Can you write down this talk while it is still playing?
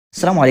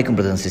Assalamu alaikum,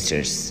 brothers and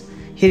sisters.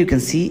 Here you can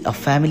see a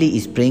family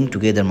is praying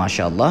together,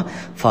 mashallah.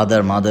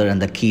 Father, mother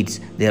and the kids,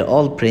 they are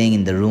all praying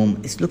in the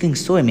room. It's looking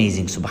so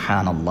amazing,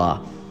 subhanallah.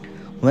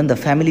 When the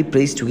family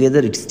prays together,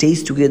 it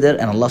stays together,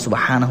 and Allah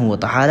subhanahu wa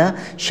ta'ala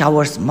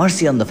showers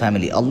mercy on the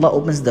family. Allah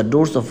opens the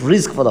doors of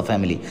rizq for the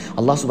family.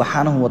 Allah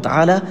subhanahu wa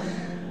ta'ala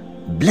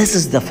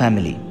blesses the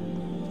family.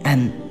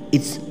 And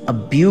it's a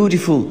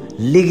beautiful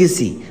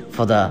legacy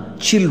for the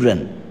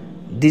children.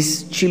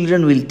 These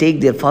children will take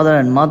their father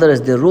and mother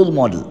as their role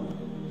model.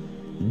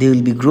 They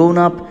will be grown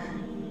up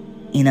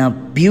in a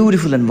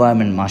beautiful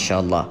environment,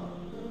 mashallah.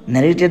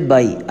 Narrated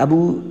by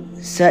Abu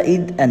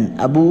Sa'id and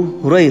Abu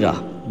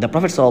Hurairah. The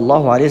Prophet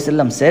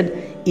ﷺ said,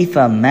 if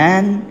a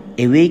man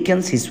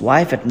awakens his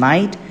wife at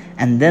night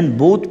and then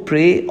both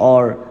pray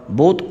or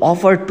both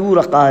offer 2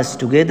 rak'ahs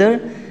together,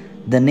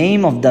 the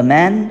name of the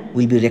man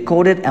will be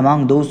recorded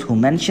among those who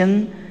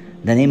mention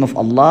the name of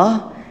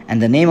Allah, and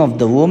the name of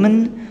the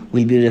woman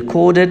will be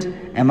recorded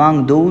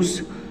among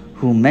those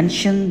who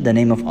mention the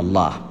name of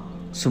Allah.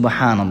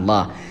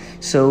 Subhanallah.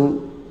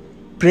 So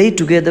pray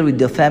together with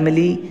your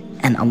family,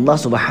 and Allah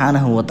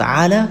subhanahu wa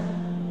ta'ala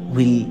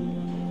will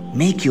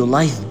make your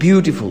life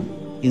beautiful.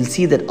 You'll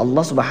see that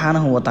Allah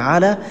subhanahu wa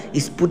ta'ala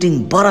is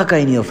putting barakah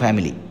in your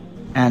family.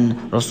 And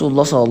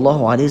Rasulullah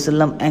sallallahu alayhi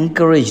wa sallam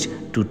encouraged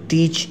to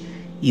teach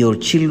your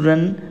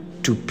children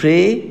to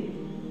pray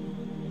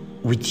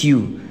with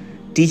you.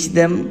 Teach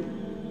them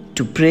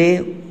to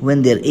pray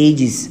when their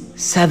age is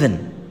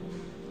 7.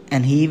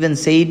 And he even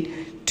said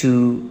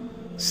to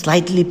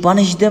slightly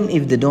punish them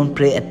if they don't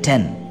pray at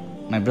 10.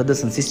 My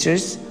brothers and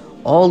sisters,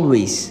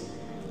 always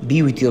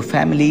be with your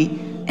family.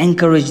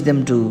 Encourage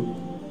them to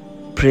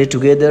pray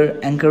together.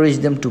 Encourage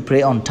them to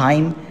pray on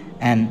time.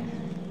 And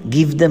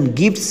give them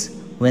gifts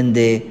when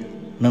they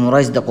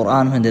memorize the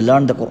Quran, when they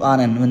learn the Quran,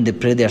 and when they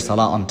pray their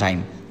salah on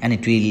time. And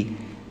it will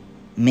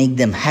make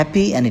them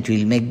happy, and it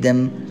will make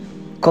them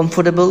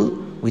comfortable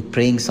with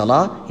praying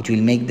salah. It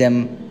will make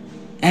them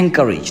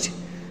encouraged.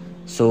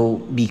 So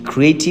be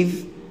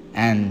creative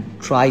and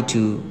try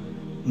to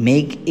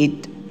make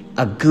it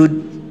a good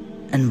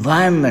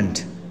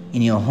environment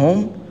in your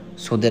home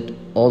so that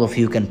all of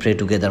you can pray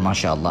together,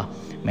 mashallah.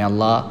 May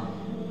Allah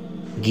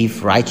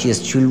give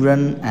righteous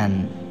children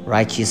and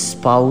righteous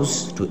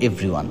spouse to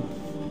everyone.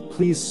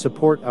 Please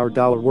support our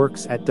dawah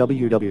works at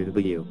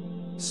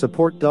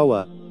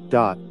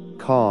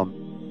www.supportdawah.com.